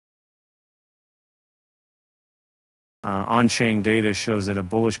On-chain data shows that a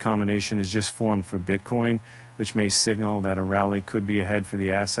bullish combination is just formed for Bitcoin, which may signal that a rally could be ahead for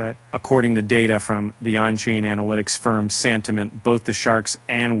the asset. According to data from the on-chain analytics firm Sentiment, both the sharks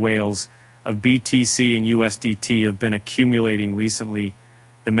and whales of BTC and USDT have been accumulating recently.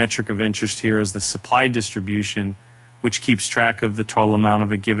 The metric of interest here is the supply distribution, which keeps track of the total amount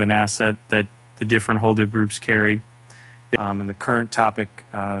of a given asset that the different holder groups carry. And the current topic,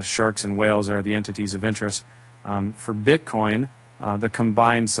 sharks and whales are the entities of interest. For Bitcoin, the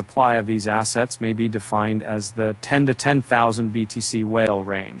combined supply of these assets may be defined as the 10 to 10,000 BTC whale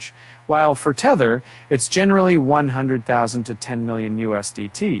range, while for Tether, it's generally 100,000 to 10 million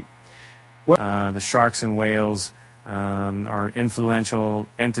USDT. The sharks and whales are influential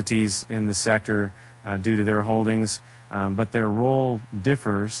entities in the sector due to their holdings, but their role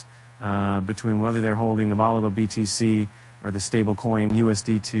differs between whether they're holding the volatile BTC or the stablecoin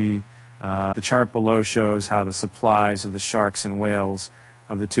USDT. The chart below shows how the supplies of the sharks and whales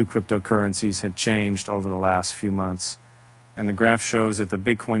of the two cryptocurrencies had changed over the last few months. And the graph shows that the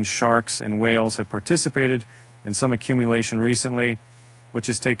Bitcoin sharks and whales have participated in some accumulation recently, which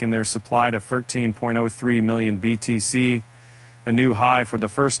has taken their supply to 13.03 million BTC, a new high for the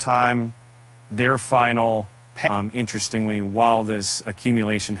first time. Their final, interestingly, while this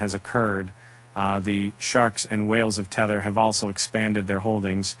accumulation has occurred, the sharks and whales of Tether have also expanded their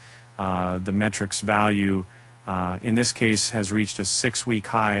holdings. The metrics value, in this case, has reached a 6-week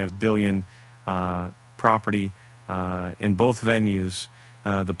high of billion property in both venues.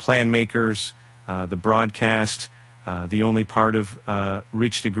 The plan makers, the broadcast, the only part of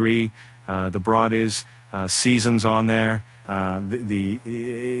reached degree, the broad is seasons on there. The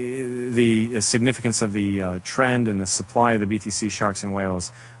significance of the trend and the supply of the BTC sharks and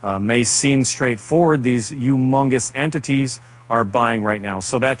whales may seem straightforward. These humongous entities are buying right now,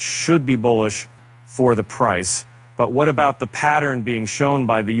 so that should be bullish for the price. But what about the pattern being shown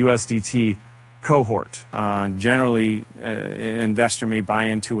by the USDT cohort? Generally, an investor may buy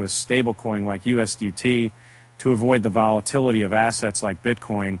into a stablecoin like USDT to avoid the volatility of assets like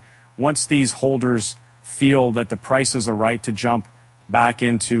Bitcoin. Once these holders feel that the prices are right to jump back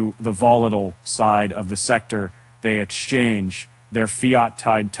into the volatile side of the sector, they exchange their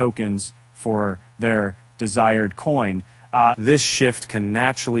fiat-tied tokens for their desired coin. This shift can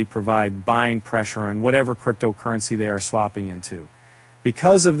naturally provide buying pressure on whatever cryptocurrency they are swapping into.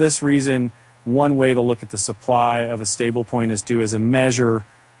 Because of this reason, one way to look at the supply of a stablecoin is due as a measure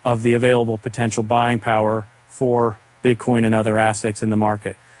of the available potential buying power for Bitcoin and other assets in the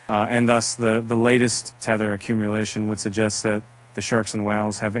market. And thus, the latest Tether accumulation would suggest that the sharks and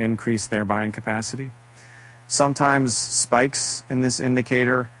whales have increased their buying capacity. Sometimes spikes in this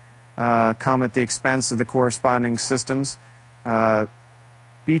indicator come at the expense of the corresponding systems.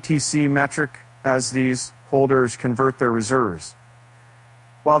 BTC metric as these holders convert their reserves.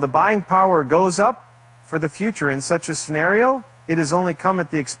 While the buying power goes up for the future in such a scenario, it has only come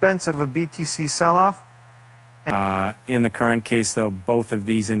at the expense of a BTC sell-off. In the current case, though, both of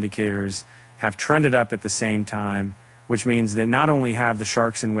these indicators have trended up at the same time, which means that not only have the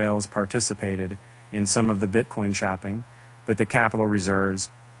sharks and whales participated in some of the Bitcoin shopping, but the capital reserves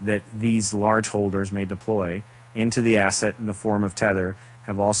that these large holders may deploy into the asset in the form of Tether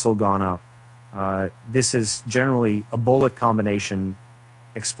have also gone up. This is generally a bullet combination,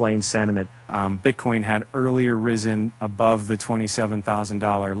 explains Sentiment. Bitcoin had earlier risen above the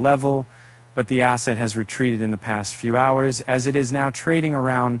 $27,000 level, but the asset has retreated in the past few hours as it is now trading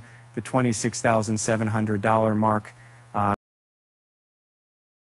around the $26,700 mark.